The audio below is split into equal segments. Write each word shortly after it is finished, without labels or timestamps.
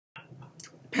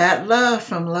Pat Love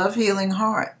from Love Healing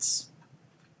Hearts.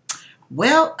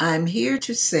 Well, I'm here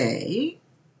to say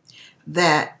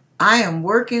that I am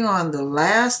working on the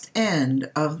last end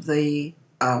of the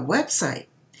website.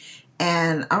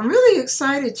 And I'm really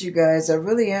excited, you guys. I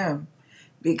really am.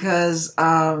 Because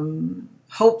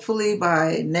hopefully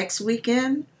by next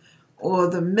weekend or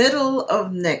the middle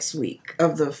of next week,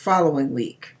 of the following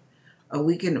week,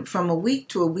 from a week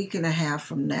to a week and a half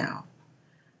from now,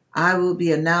 I will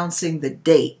be announcing the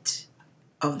date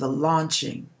of the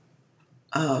launching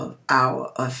of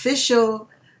our official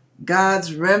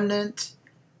God's Remnant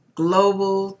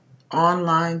Global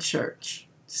Online Church.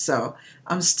 So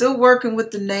I'm still working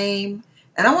with the name,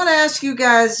 and I want to ask you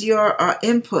guys your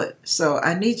input. So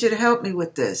I need you to help me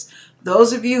with this.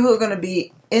 Those of you who are going to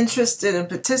be interested in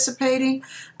participating,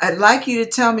 I'd like you to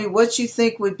tell me what you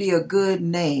think would be a good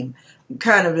name. I'm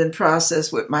kind of in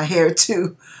process with my hair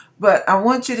too, but I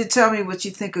want you to tell me what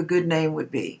you think a good name would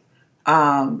be.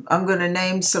 I'm going to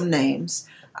name some names.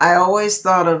 I always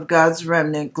thought of God's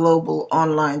Remnant Global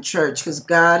Online Church because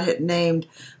God had named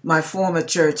my former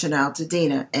church in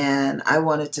Altadena, and I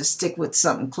wanted to stick with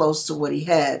something close to what he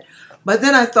had. But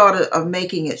then I thought of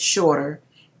making it shorter,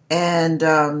 and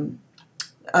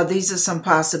these are some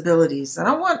possibilities. And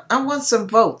I want some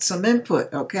votes, some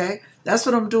input, okay? That's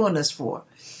what I'm doing this for.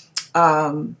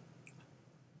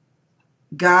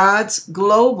 God's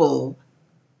Global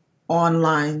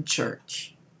Online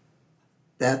Church.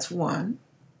 That's one.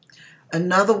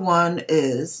 Another one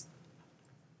is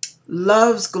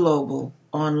Love's Global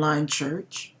Online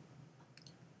Church.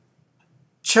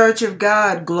 Church of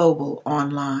God Global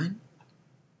Online.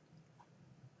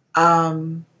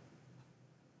 I'm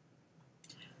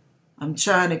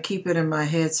trying to keep it in my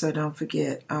head so I don't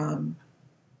forget.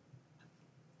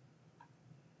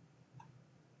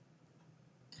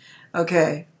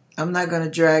 Okay, I'm not going to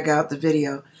drag out the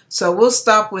video. So we'll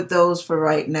stop with those for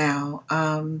right now.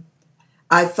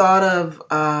 I thought of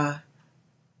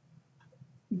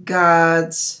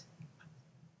God's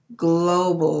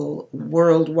Global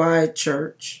Worldwide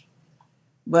Church,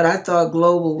 but I thought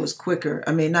global was quicker.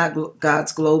 I mean, not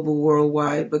God's Global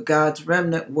Worldwide, but God's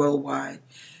Remnant Worldwide,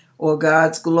 or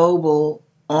God's Global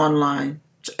Online.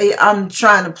 I'm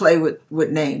trying to play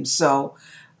with names. So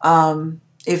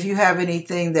if you have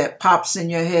anything that pops in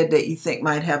your head that you think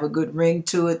might have a good ring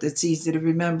to it that's easy to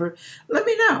remember, let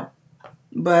me know.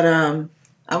 But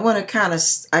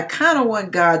I kind of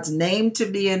want God's name to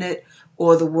be in it,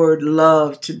 or the word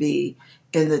love to be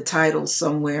in the title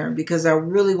somewhere, because I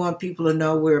really want people to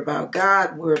know we're about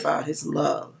God, we're about his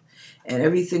love. And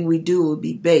everything we do will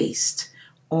be based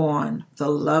on the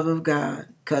love of God,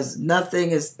 because nothing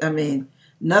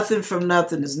from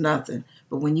nothing is nothing.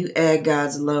 But when you add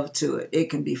God's love to it, it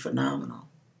can be phenomenal.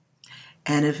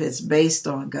 And if it's based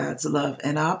on God's love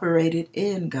and operated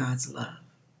in God's love.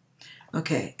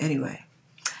 Okay, anyway.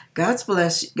 God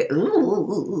bless you.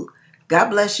 Ooh, God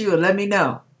bless you, and let me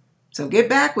know. So get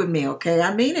back with me, okay?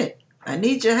 I mean it. I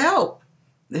need your help.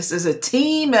 This is a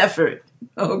team effort.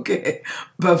 Okay.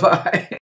 Bye-bye.